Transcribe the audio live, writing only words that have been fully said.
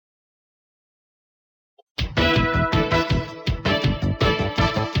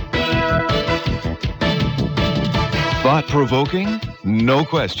Thought-provoking? No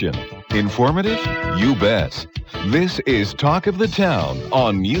question. Informative? You bet. This is Talk of the Town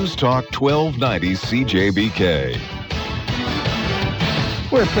on News Talk 1290 CJBK.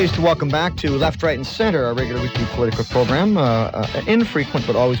 We're pleased to welcome back to Left, Right, and Center, our regular weekly political program. Infrequent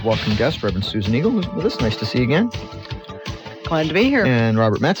but always welcome guest, Reverend Susan Eagle, who's with us. Nice to see you again. Glad to be here. And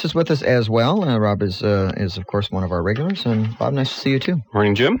Robert Metz is with us as well. Rob is of course, one of our regulars. And Bob, nice to see you too.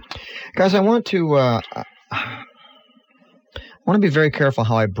 Morning, Jim. Guys, I want to be very careful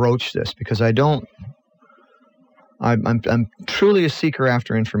how I broach this, because I'm truly a seeker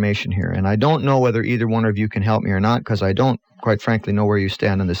after information here, and I don't know whether either one of you can help me or not, because I don't, quite frankly, know where you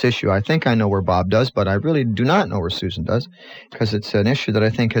stand on this issue. I think I know where Bob does, but I really do not know where Susan does, because it's an issue that I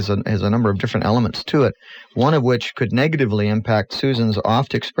think has a number of different elements to it, one of which could negatively impact Susan's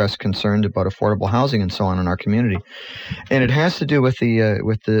oft-expressed concerns about affordable housing and so on in our community. And it has to do with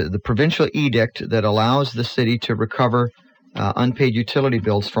the provincial edict that allows the city to recover unpaid utility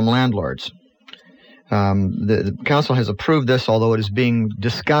bills from landlords. The council has approved this, although it is being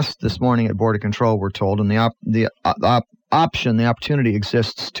discussed this morning at Board of Control, we're told, and the opportunity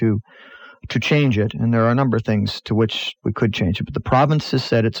exists to change it, and there are a number of things to which we could change it. But the province has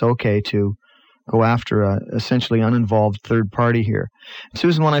said it's okay to go after a essentially uninvolved third party here.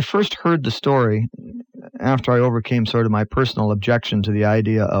 Susan, when I first heard the story, after I overcame sort of my personal objection to the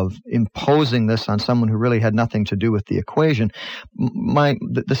idea of imposing this on someone who really had nothing to do with the equation,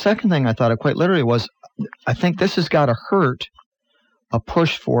 the second thing I thought of quite literally was, I think this has got to hurt a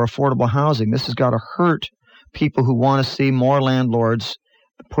push for affordable housing. This has got to hurt people who want to see more landlords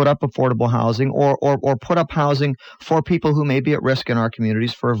put up affordable housing or put up housing for people who may be at risk in our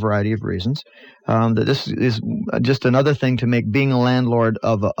communities for a variety of reasons. That this is just another thing to make being a landlord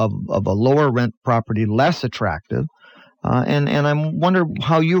of a lower rent property less attractive. And I wonder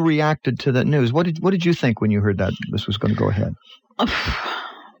how you reacted to that news. What did you think when you heard that this was going to go ahead?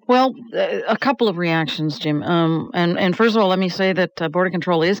 Well, a couple of reactions, Jim. And first of all, let me say that Board of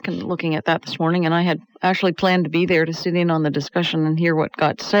Control is looking at that this morning, and I had actually planned to be there to sit in on the discussion and hear what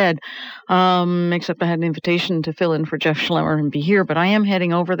got said, except I had an invitation to fill in for Jeff Schlemmer and be here, but I am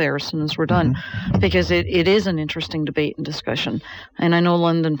heading over there as soon as we're done, because it is an interesting debate and discussion. And I know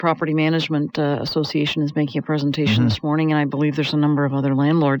London Property Management Association is making a presentation this morning, and I believe there's a number of other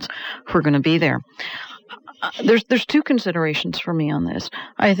landlords who are going to be there. There's two considerations for me on this.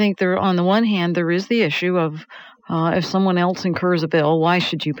 I think on the one hand, there is the issue of if someone else incurs a bill, why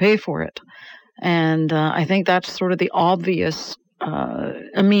should you pay for it? And I think that's sort of the obvious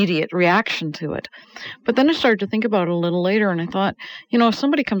immediate reaction to it. But then I started to think about it a little later, and I thought, if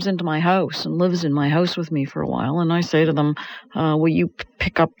somebody comes into my house and lives in my house with me for a while, and I say to them, will you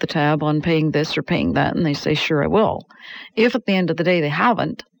pick up the tab on paying this or paying that? And they say, sure, I will. If at the end of the day they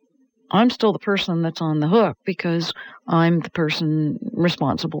haven't, I'm still the person that's on the hook, because I'm the person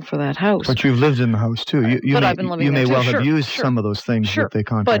responsible for that house. But you've lived in the house too. You may well have used some of those things that they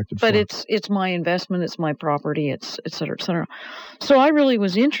contracted for. But it's my investment, it's my property, it's et cetera, et cetera. So I really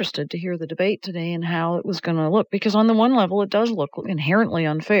was interested to hear the debate today and how it was going to look, because on the one level, it does look inherently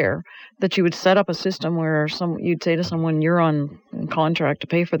unfair that you would set up a system where you'd say to someone, you're on contract to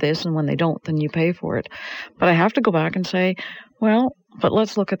pay for this, and when they don't, then you pay for it. But I have to go back and say, well, but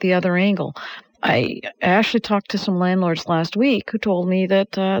let's look at the other angle. I actually talked to some landlords last week who told me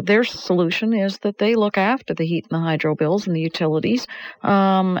that their solution is that they look after the heat and the hydro bills and the utilities,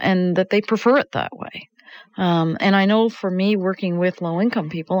 and that they prefer it that way. And I know for me, working with low-income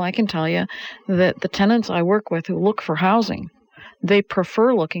people, I can tell you that the tenants I work with who look for housing, they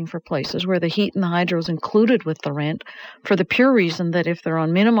prefer looking for places where the heat and the hydro is included with the rent, for the pure reason that if they're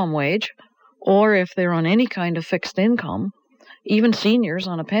on minimum wage or if they're on any kind of fixed income, even seniors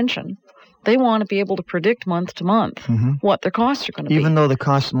on a pension, they want to be able to predict month to month what their costs are going to be. Even though the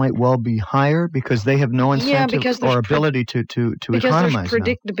costs might well be higher, because they have no incentive or ability to economize. Because there's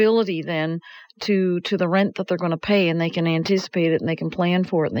predictability then to the rent that they're going to pay, and they can anticipate it, and they can plan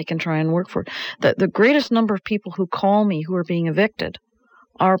for it, and they can try and work for it. The greatest number of people who call me who are being evicted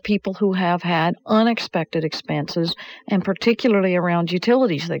are people who have had unexpected expenses, and particularly around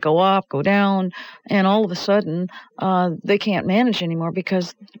utilities. They go up, go down, and all of a sudden they can't manage anymore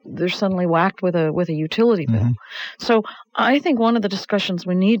because they're suddenly whacked with a utility bill. So I think one of the discussions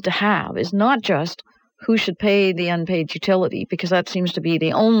we need to have is not just who should pay the unpaid utility, because that seems to be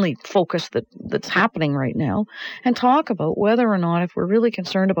the only focus that's happening right now, and talk about whether or not, if we're really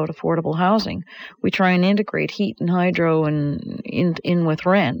concerned about affordable housing, we try and integrate heat and hydro and in with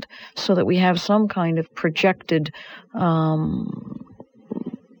rent, so that we have some kind of projected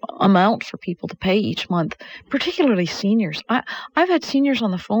amount for people to pay each month, particularly seniors. I've had seniors on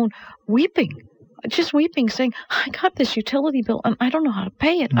the phone weeping just weeping, saying, I got this utility bill and I don't know how to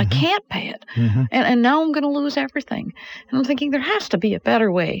pay it. Mm-hmm. I can't pay it. Mm-hmm. And now I'm going to lose everything. And I'm thinking there has to be a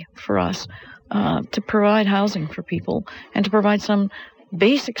better way for us to provide housing for people and to provide some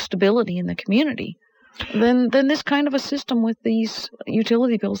basic stability in the community than this kind of a system with these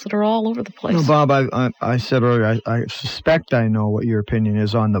utility bills that are all over the place. No, Bob, I said earlier, I suspect I know what your opinion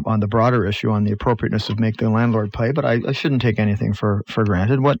is on the broader issue on the appropriateness of making the landlord pay, but I shouldn't take anything for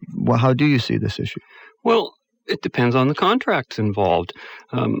granted. How do you see this issue? Well, it depends on the contracts involved.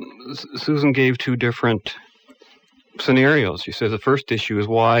 Susan gave two different scenarios. She says the first issue is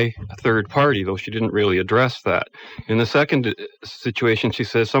why a third party, though she didn't really address that. In the second situation, she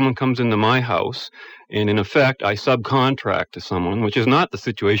says someone comes into my house and in effect I subcontract to someone, which is not the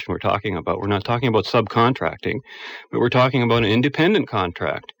situation we're talking about. We're not talking about subcontracting, but we're talking about an independent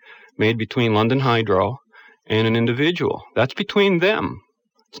contract made between London Hydro and an individual. That's between them.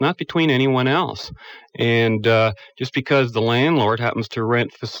 It's not between anyone else. And just because the landlord happens to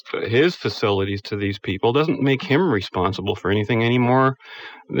rent his facilities to these people doesn't make him responsible for anything any more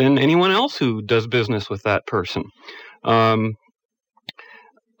than anyone else who does business with that person.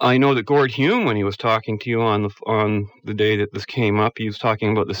 I know that Gord Hume, when he was talking to you on the day that this came up, he was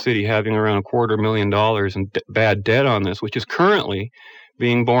talking about the city having around $250,000 in bad debt on this, which is currently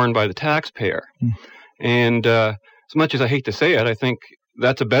being borne by the taxpayer. And as much as I hate to say it, I think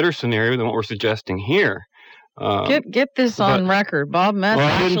that's a better scenario than what we're suggesting here. Get this on record. Bob Metz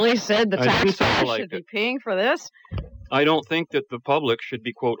actually said the taxpayer should be paying for this. I don't think that the public should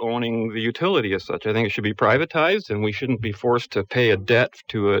be, quote, owning the utility as such. I think it should be privatized, and we shouldn't be forced to pay a debt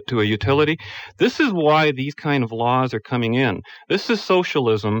to a utility. This is why these kind of laws are coming in. This is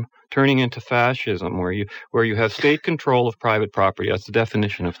socialism turning into fascism, where you have state control of private property. That's the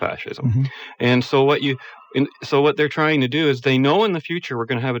definition of fascism. Mm-hmm. And so what they're trying to do is they know in the future we're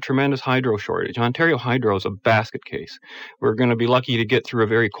going to have a tremendous hydro shortage. Ontario Hydro is a basket case. We're going to be lucky to get through a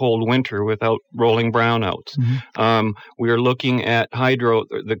very cold winter without rolling brownouts. Mm-hmm. We are looking at hydro,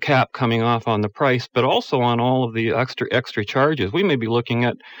 the cap coming off on the price, but also on all of the extra charges. We may be looking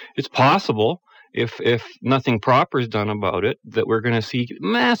at, it's possible, if nothing proper is done about it, that we're going to see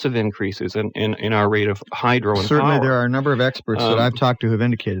massive increases in our rate of hydro and Certainly power. There are a number of experts that I've talked to who have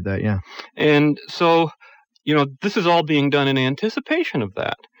indicated that, yeah. And so, this is all being done in anticipation of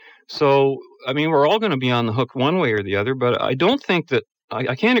that. So, we're all going to be on the hook one way or the other, but I don't think that,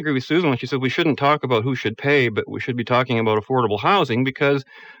 I can't agree with Susan when she said we shouldn't talk about who should pay, but we should be talking about affordable housing because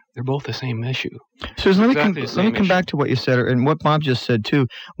they're both the same issue. Susan, let me come back to what you said, and what Bob just said, too.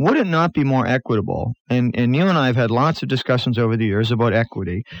 Would it not be more equitable, and you and I have had lots of discussions over the years about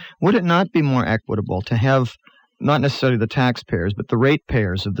equity, would it not be more equitable to have not necessarily the taxpayers, but the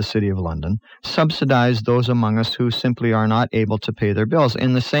ratepayers of the City of London subsidize those among us who simply are not able to pay their bills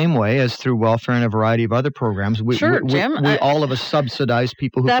in the same way as through welfare and a variety of other programs. Jim. We all of us subsidize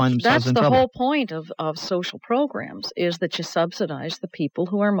people who find themselves in trouble. That's the whole point of social programs, is that you subsidize the people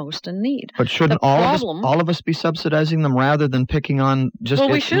who are most in need. But shouldn't all of us be subsidizing them rather than picking on just Well,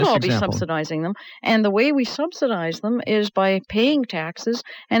 we should all be subsidizing them. And the way we subsidize them is by paying taxes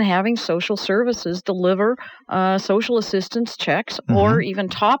and having social services deliver social assistance checks or even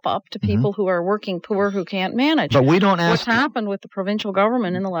top up to people who are working poor who can't manage. But we don't ask. What's happened with the provincial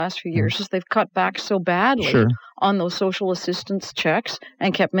government in the last few years is they've cut back so badly on those social assistance checks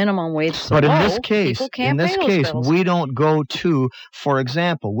and kept minimum wage so low. But in this case, we don't go to, for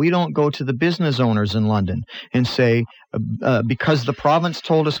example, we don't go to the business owners in London and say, because the province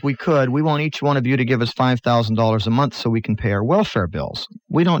told us we could, we want each one of you to give us $5,000 a month so we can pay our welfare bills.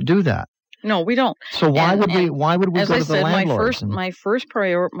 We don't do that. No, we don't. So why would we go to the landlords? My first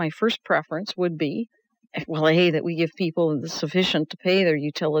preference would be, well, A, that we give people sufficient to pay their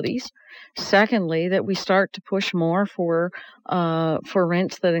utilities. Secondly, that we start to push more for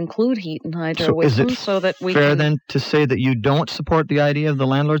rents that include heat and hydro with them, so that we fair then to say that you don't support the idea of the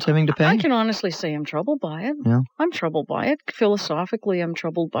landlords having to pay? I can honestly say I'm troubled by it. Yeah. I'm troubled by it. Philosophically, I'm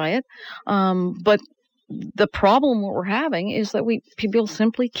troubled by it. But the problem what we're having is that people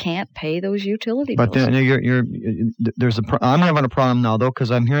simply can't pay those utility bills. But I'm having a problem now, though,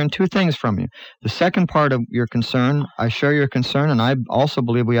 because I'm hearing two things from you. The second part of your concern, I share your concern, and I also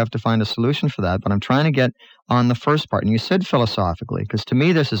believe we have to find a solution for that, but I'm trying to get on the first part. And you said philosophically, because to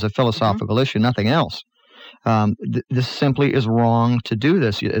me this is a philosophical issue, nothing else. This simply is wrong to do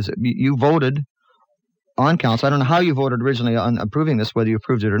this. You voted on council. I don't know how you voted originally on approving this, whether you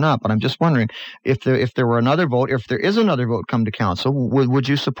approved it or not, but I'm just wondering if there were another vote, if there is another vote come to council, would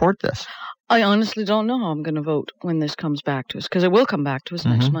you support this? I honestly don't know how I'm going to vote when this comes back to us, because it will come back to us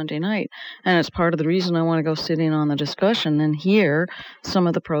next Monday night. And it's part of the reason I want to go sit in on the discussion and hear some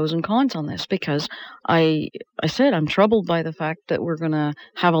of the pros and cons on this, because I said I'm troubled by the fact that we're going to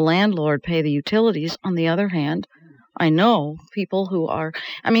have a landlord pay the utilities. On the other hand, I know people who are,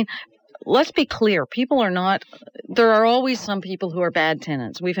 let's be clear. People are not, there are always some people who are bad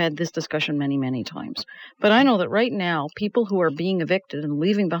tenants. We've had this discussion many, many times. But I know that right now, people who are being evicted and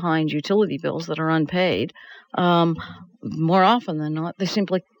leaving behind utility bills that are unpaid, more often than not, they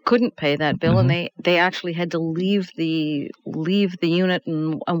simply couldn't pay that bill, and they actually had to leave the unit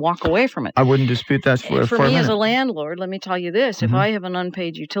and walk away from it. I wouldn't dispute that for me as a landlord. Let me tell you this: if I have an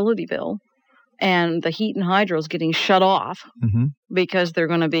unpaid utility bill, and the heat and hydro is getting shut off because they're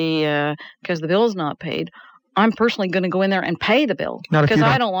going to be because the bill is not paid, I'm personally going to go in there and pay the bill because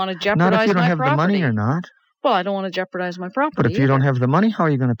I don't want to jeopardize my property. Not if you don't have the money or not. Well, I don't want to jeopardize my property. But if you don't have the money, how are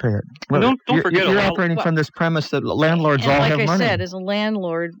you going to pay it? Well, don't forget, you're operating from this premise that landlords all have money. Like I said, as a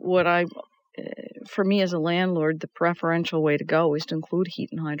landlord, for me as a landlord, the preferential way to go is to include heat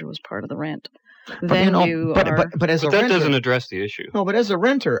and hydro as part of the rent. But that doesn't address the issue. No, but as a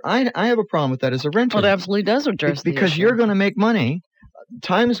renter, I have a problem with that as a renter. Well, it absolutely does address the issue. Because you're going to make money.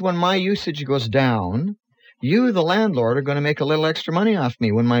 Times when my usage goes down, you, the landlord, are going to make a little extra money off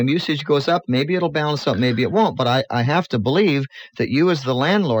me. When my usage goes up, maybe it'll balance out, maybe it won't. But I have to believe that you, as the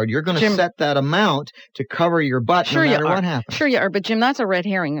landlord, you're going to set that amount to cover your butt no matter what happens. Sure you are, but Jim, that's a red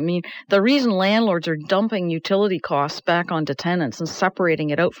herring. I mean, the reason landlords are dumping utility costs back onto tenants and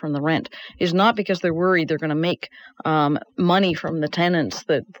separating it out from the rent is not because they're worried they're going to make money from the tenants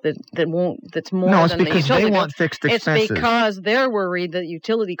that's more than the utility. No, it's because they want fixed expenses. It's because they're worried that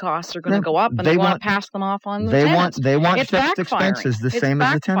utility costs are going to go up, and they want to pass them off on the tenants. They want fixed expenses the same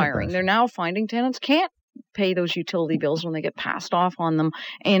as the tenant does. They're now finding tenants can't pay those utility bills when they get passed off on them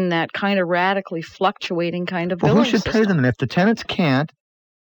in that kind of radically fluctuating kind of billing system. Who should pay them? And if the tenants can't,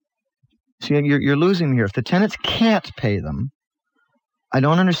 see, you're losing me here. If the tenants can't pay them, I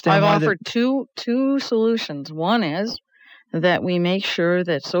don't understand why. I've offered two solutions. One is that we make sure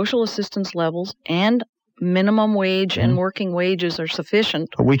that social assistance levels and minimum wage and working wages are sufficient.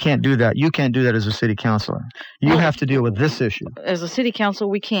 But we can't do that. You can't do that as a city councilor. You have to deal with this issue. As a city council,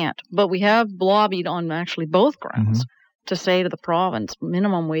 we can't. But we have lobbied on actually both grounds to say to the province,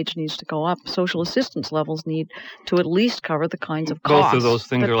 minimum wage needs to go up. Social assistance levels need to at least cover the kinds of costs. Both of those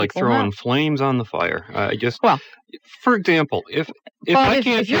things are like throwing flames on the fire. For example, if I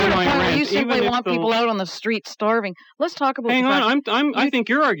can't pay my rent, you simply want people out on the street starving. Let's talk about. Hang on, I think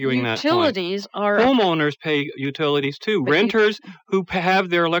you're arguing that utilities are homeowners pay utilities too. Renters who have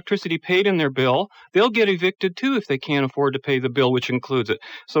their electricity paid in their bill, they'll get evicted too if they can't afford to pay the bill, which includes it.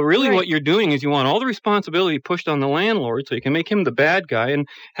 So really, what you're doing is you want all the responsibility pushed on the landlord, so you can make him the bad guy and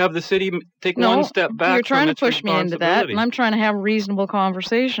have the city take one step back. You're trying to push me into that, and I'm trying to have a reasonable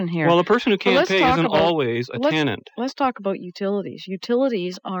conversation here. Well, the person who can't pay isn't always a tenant. Let's talk about utilities.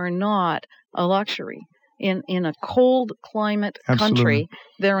 Utilities are not a luxury. In a cold climate country,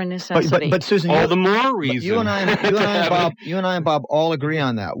 they're a necessity. But Susan, all the more reason. You and I and Bob all agree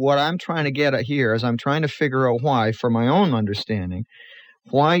on that. What I'm trying to get at here is I'm trying to figure out why, for my own understanding,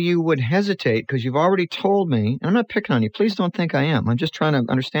 why you would hesitate, because you've already told me, and I'm not picking on you, please don't think I am, I'm just trying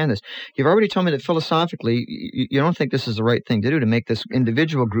to understand this. You've already told me that philosophically you don't think this is the right thing to do, to make this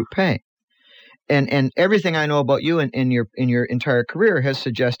individual group pay. And everything I know about you in your entire career has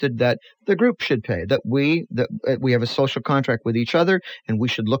suggested that the group should pay, that we have a social contract with each other, and we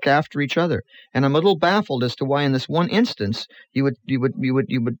should look after each other. And I'm a little baffled as to why, in this one instance, you would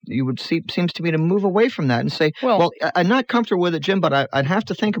seems to me to move away from that and say, well, I'm not comfortable with it, Jim, but I'd have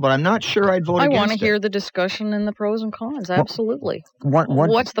to think about it. I'm not sure I'd vote against it. I want to hear the discussion and the pros and cons. Absolutely.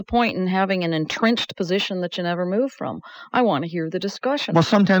 What's the point in having an entrenched position that you never move from? I want to hear the discussion. Well,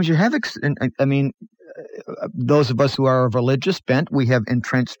 sometimes you have. Those of us who are of religious bent, we have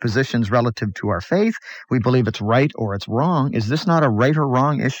entrenched positions relative to our faith. We believe it's right or it's wrong. Is this not a right or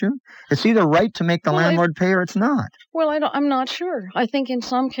wrong issue? It's either right to make the landlord pay or it's not. Well, I'm not sure. I think in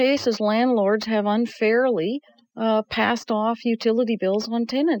some cases landlords have unfairly passed off utility bills on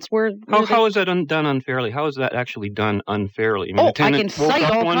tenants. How is that done unfairly? How is that actually done unfairly? I can cite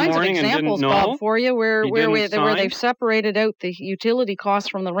all kinds of examples, Bob, for you, where they've separated out the utility costs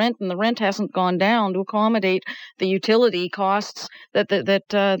from the rent, and the rent hasn't gone down to accommodate the utility costs that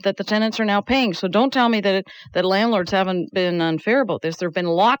the tenants are now paying. So don't tell me that landlords haven't been unfair about this. There have been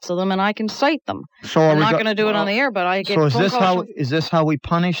lots of them, and I can cite them. So I'm not going to do it on the air, but I get. So is this how we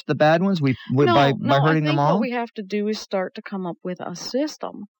punish the bad ones? By hurting them all? What we have to do is start to come up with a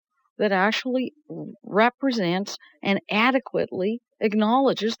system that actually represents and adequately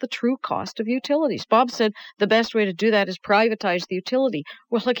acknowledges the true cost of utilities. Bob said the best way to do that is privatize the utility.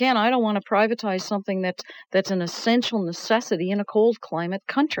 Well, again, I don't want to privatize something that's an essential necessity in a cold climate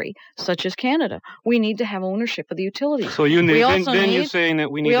country such as Canada. We need to have ownership of the utilities. So you're saying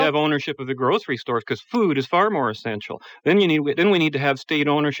that we need to have ownership of the grocery stores because food is far more essential. Then we need to have state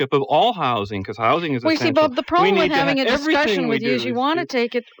ownership of all housing because housing is essential. See, Bob, the problem with having a discussion with you is you want to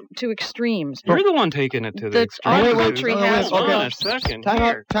take it to extremes. You're the one taking it to the extremes. Our country has.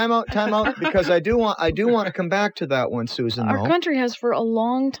 Time out, because I do want to come back to that one, Susan. Our country has for a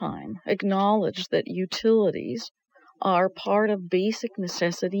long time acknowledged that utilities are part of basic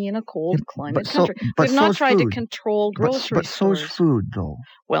necessity in a cold climate country. We've not tried to control grocery stores. But so's food, though.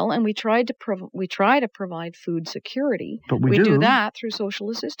 Well, and we try to provide food security. But we do that through social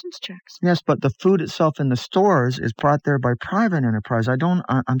assistance checks. Yes, but the food itself in the stores is brought there by private enterprise.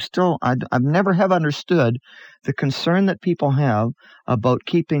 I've never have understood the concern that people have about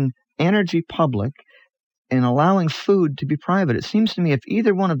keeping energy public and allowing food to be private. It seems to me if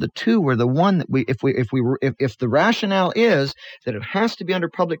either one of the two were the one that if the rationale is that it has to be under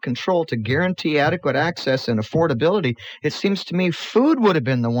public control to guarantee adequate access and affordability, it seems to me food would have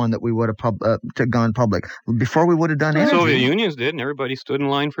been the one that we would have gone public before we would have done energy. The Soviet unions did, and everybody stood in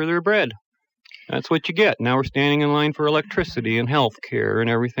line for their bread. That's what you get. Now we're standing in line for electricity and health care and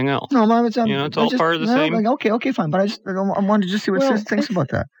everything else. No, it's all part of the same. Okay, fine. But I wanted to just see what Sis thinks about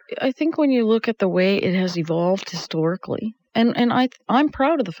that. I think when you look at the way it has evolved historically, and I'm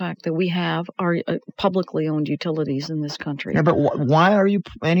proud of the fact that we have our publicly owned utilities in this country. Yeah, but why are you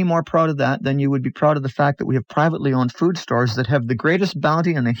any more proud of that than you would be proud of the fact that we have privately owned food stores that have the greatest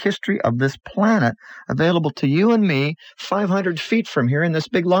bounty in the history of this planet available to you and me 500 feet from here in this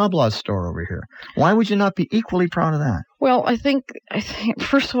big Loblaws store over here? Why would you not be equally proud of that? Well, I think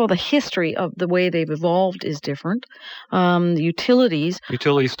first of all, the history of the way they've evolved is different. The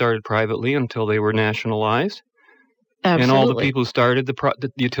utilities started privately until they were nationalized. Absolutely. And all the people who started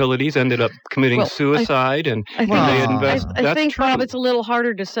the utilities ended up committing suicide, I think, Bob, it's a little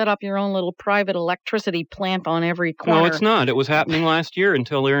harder to set up your own little private electricity plant on every corner. No, it's not. It was happening last year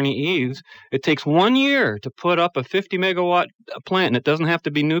until Ernie Eves. It takes 1 year to put up a 50-megawatt plant, and it doesn't have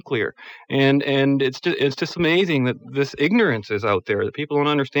to be nuclear. And it's just amazing that this ignorance is out there, that people don't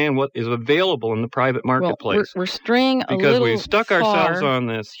understand what is available in the private marketplace. Well, we're straying a little because we've stuck far. ourselves on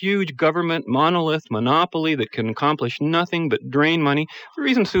this huge government monolith monopoly that can accomplish nothing but drain money. The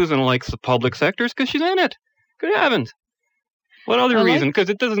reason Susan likes the public sector is because she's in it. Good heavens. What other reason? Because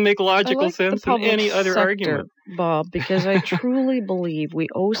it doesn't make logical sense in any other argument. Bob, because I truly believe we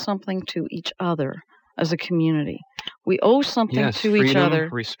owe something to each other as a community. We owe something to each other.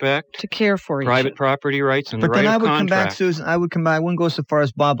 Respect, to care for private property rights, and the right of contract. But then I would come back, Susan. I wouldn't go so far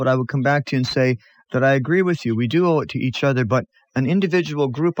as Bob, but I would come back to you and say that I agree with you. We do owe it to each other, but an individual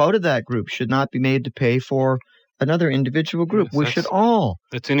group out of that group should not be made to pay for another individual group. Yes, we should all.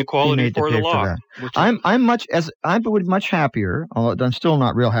 That's inequality for the law. I would much happier. Although I'm still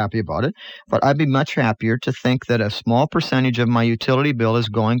not real happy about it, but I'd be much happier to think that a small percentage of my utility bill is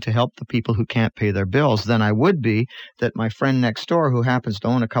going to help the people who can't pay their bills than I would be that my friend next door, who happens to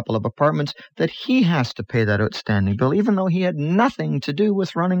own a couple of apartments, that he has to pay that outstanding bill, even though he had nothing to do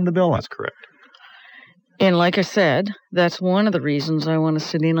with running the bill. That's correct. And like I said, that's one of the reasons I want to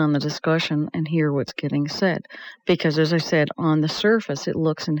sit in on the discussion and hear what's getting said. Because, as I said, on the surface, it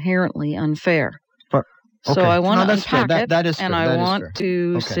looks inherently unfair. So I want to unpack it, and I want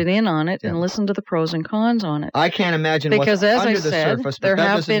to sit in on it and listen to the pros and cons on it. I can't imagine because, what's as under I said, the surface, there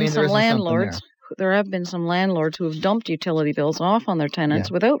have been some landlords. There have been some landlords who have dumped utility bills off on their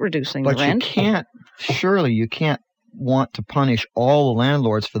tenants without reducing the rent. But surely you can't want to punish all the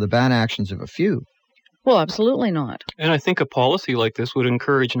landlords for the bad actions of a few. Well, absolutely not. And I think a policy like this would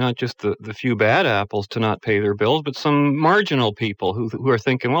encourage not just the few bad apples to not pay their bills, but some marginal people who are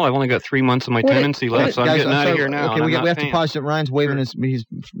thinking, well, I've only got 3 months of my tenancy left, so I'm getting out of here now. Okay, we have to pause it. Ryan's waving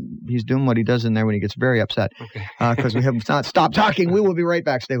he's doing what he does in there when he gets very upset. Because we have not stopped talking. We will be right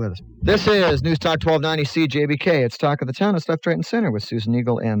back. Stay with us. This is News Talk 1290 CJBK. It's Talk of the Town. It's Left, Right, and Center with Susan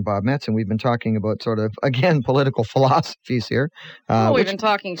Eagle and Bob Metz. And we've been talking about sort of, again, political philosophies here. We've been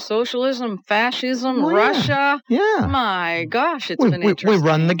talking socialism, fascism, Russia. Yeah. My gosh, it's been interesting. We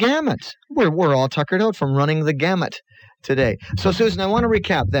run the gamut. We're all tuckered out from running the gamut today. So, Susan, I want to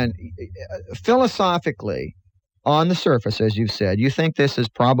recap then. Philosophically, on the surface, as you've said, you think this is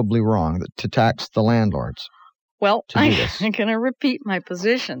probably wrong to tax the landlords. Well, I'm going to repeat my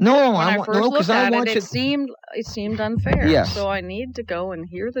position. No, when I first looked at it, it seemed unfair. Yes. So I need to go and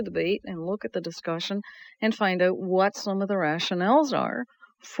hear the debate and look at the discussion and find out what some of the rationales are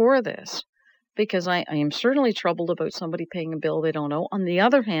for this. because I am certainly troubled about somebody paying a bill they don't owe. On the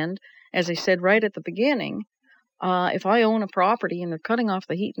other hand, as I said right at the beginning, if I own a property and they're cutting off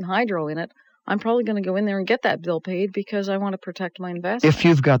the heat and hydro in it, I'm probably going to go in there and get that bill paid because I want to protect my investment. If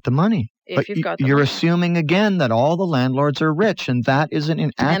you've got the money. If you've got the you're money. assuming again that all the landlords are rich, and that is an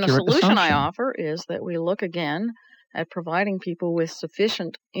inaccurate And the solution assumption. I offer is that we look again at providing people with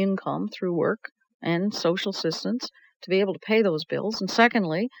sufficient income through work and social assistance to be able to pay those bills. And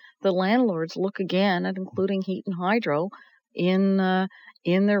secondly, the landlords look again at including heat and hydro in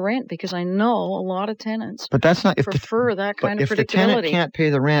their rent, because I know a lot of tenants But that's not prefer that kind of But if the tenant predictability. can't pay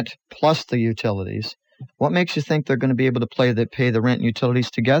the rent plus the utilities, what makes you think they're going to be able to pay the rent and utilities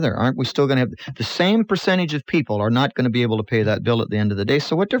together? Aren't we still going to have the same percentage of people are not going to be able to pay that bill at the end of the day?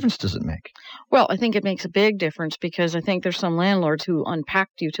 So what difference does it make? Well, I think it makes a big difference, because I think there's some landlords who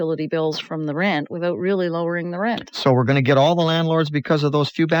unpacked utility bills from the rent without really lowering the rent. So we're going to get all the landlords because of those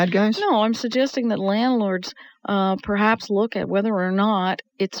few bad guys? No, I'm suggesting that landlords perhaps look at whether or not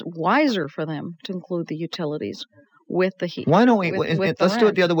it's wiser for them to include the utilities with the heat. Why don't we? with the Let's do it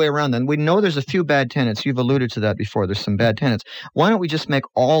rent. the other way around then. We know there's a few bad tenants. You've alluded to that before. There's some bad tenants. Why don't we just make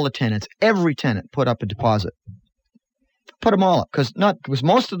all the tenants, every tenant, put up a deposit? Put them all up, because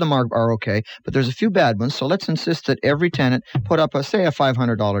most of them are okay, but there's a few bad ones. So let's insist that every tenant put up a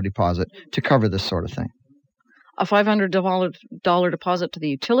 $500 deposit to cover this sort of thing. A $500 deposit to the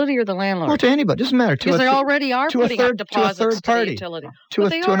utility or the landlord? Well, to anybody, doesn't matter. Because they already are to a putting up third- to a deposits third to party. the utility. to But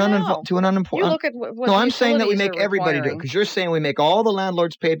they are now. an unemployed. You look at what No, the I'm saying that we utilities make are everybody do it, requiring. because you're saying we make all the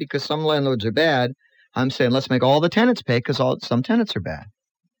landlords pay because some landlords are bad. I'm saying let's make all the tenants pay because some tenants are bad.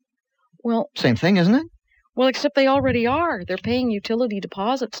 Well, Same thing, isn't it? except they already are. They're paying utility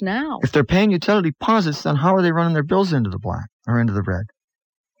deposits now. If they're paying utility deposits, then how are they running their bills into the black or into the red?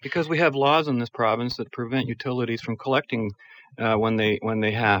 Because we have laws in this province that prevent utilities from collecting when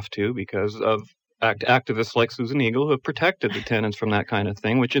they have to, because of activists like Susan Eagle who have protected the tenants from that kind of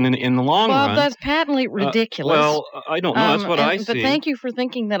thing, which in the long Bob, run... that's patently ridiculous. Well, I don't know. That's what I see. But thank you for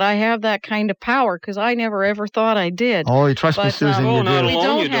thinking that I have that kind of power, because I never ever thought I did. Oh, you trust me, But, Susan, Oh, you not do. We alone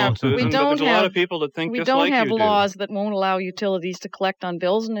don't you have- don't, Susan, we but don't there's a lot have- of people that think We just don't like have you do. laws that won't allow utilities to collect on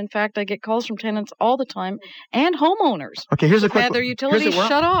bills, and in fact, I get calls from tenants all the time and homeowners Okay, here's a who've quick had their utilities we're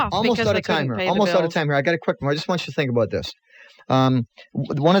shut off almost because out they of time couldn't here. pay Almost the out bills. of time here. I got a quick one. I just want you to think about this.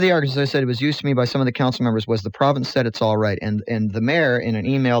 One of the arguments, as I said, it was used to me by some of the council members, was the province said it's all right, and the mayor, in an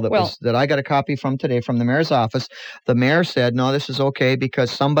email that I got a copy from today from the mayor's office, the mayor said, no, this is okay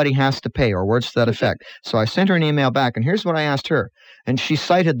because somebody has to pay, or words to that effect. So I sent her an email back, and here's what I asked her, and she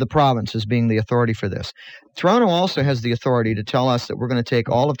cited the province as being the authority for this. Toronto also has the authority to tell us that we're going to take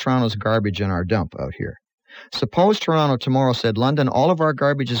all of Toronto's garbage in our dump out here. Suppose Toronto tomorrow said, London, all of our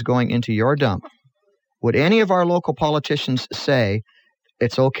garbage is going into your dump. Would any of our local politicians say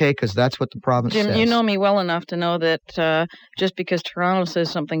it's okay because that's what the province Jim, says? you know me well enough to know that just because Toronto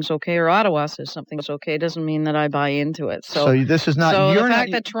says something's okay or Ottawa says something's okay doesn't mean that I buy into it. So this is not. So you're the not,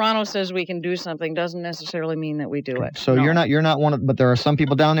 fact that Toronto says we can do something doesn't necessarily mean that we do it. So No. you're not one of. But there are some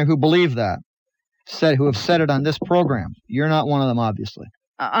people down there who believe that, who have said it on this program. You're not one of them, obviously.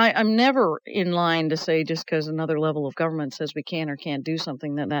 I'm never in line to say just because another level of government says we can or can't do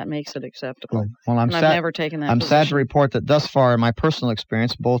something that makes it acceptable. Well, And I've never taken that I'm sad to position. report that thus far, in my personal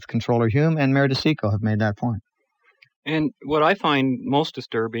experience, both Controller Hume and Mayor DeSico have made that point. And what I find most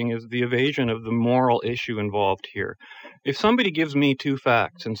disturbing is the evasion of the moral issue involved here. If somebody gives me two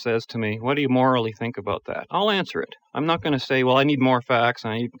facts and says to me, what do you morally think about that? I'll answer it. I'm not going to say, well, I need more facts.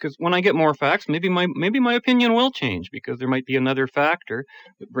 Because when I get more facts, maybe my opinion will change because there might be another factor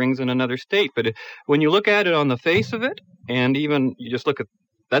that brings in another state. But when you look at it on the face of it, and even you just look at,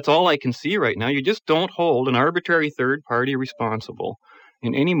 that's all I can see right now. You just don't hold an arbitrary third party responsible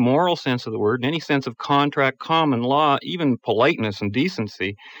in any moral sense of the word, in any sense of contract, common law, even politeness and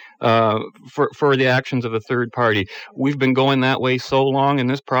decency, for the actions of a third party. We've been going that way so long in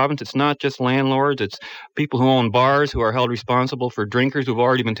this province. It's not just landlords. It's people who own bars who are held responsible for drinkers who've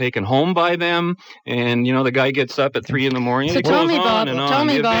already been taken home by them. And, the guy gets up at 3 a.m. So It tell goes me, on Bob, and on. tell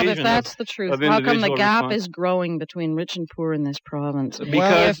me, The Bob, if evasion that's the truth. of How come the individual gap respons- is growing between rich and poor in this province?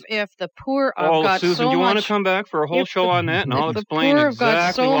 Because if the poor have got Susan, so do you want much, to come back for a whole if show the- on that, and if I'll the explain poor have got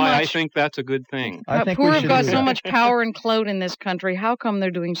exactly so why I much- think that's a good thing. I think poor we have should got do so that. much power and clout in this country. How come they're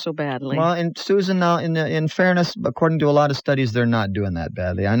doing so badly? Well, and Susan, now, in fairness, according to a lot of studies, they're not doing that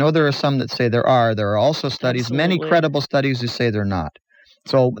badly. I know there are some that say there are. There are also studies, many Absolutely. credible studies, who say they're not.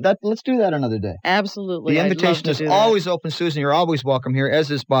 So let's do that another day. Absolutely. The I'd love invitation to is do that. always open, Susan. You're always welcome here,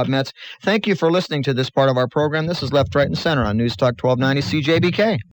 as is Bob Metz. Thank you for listening to this part of our program. This is Left, Right, and Center on News Talk 1290 CJBK.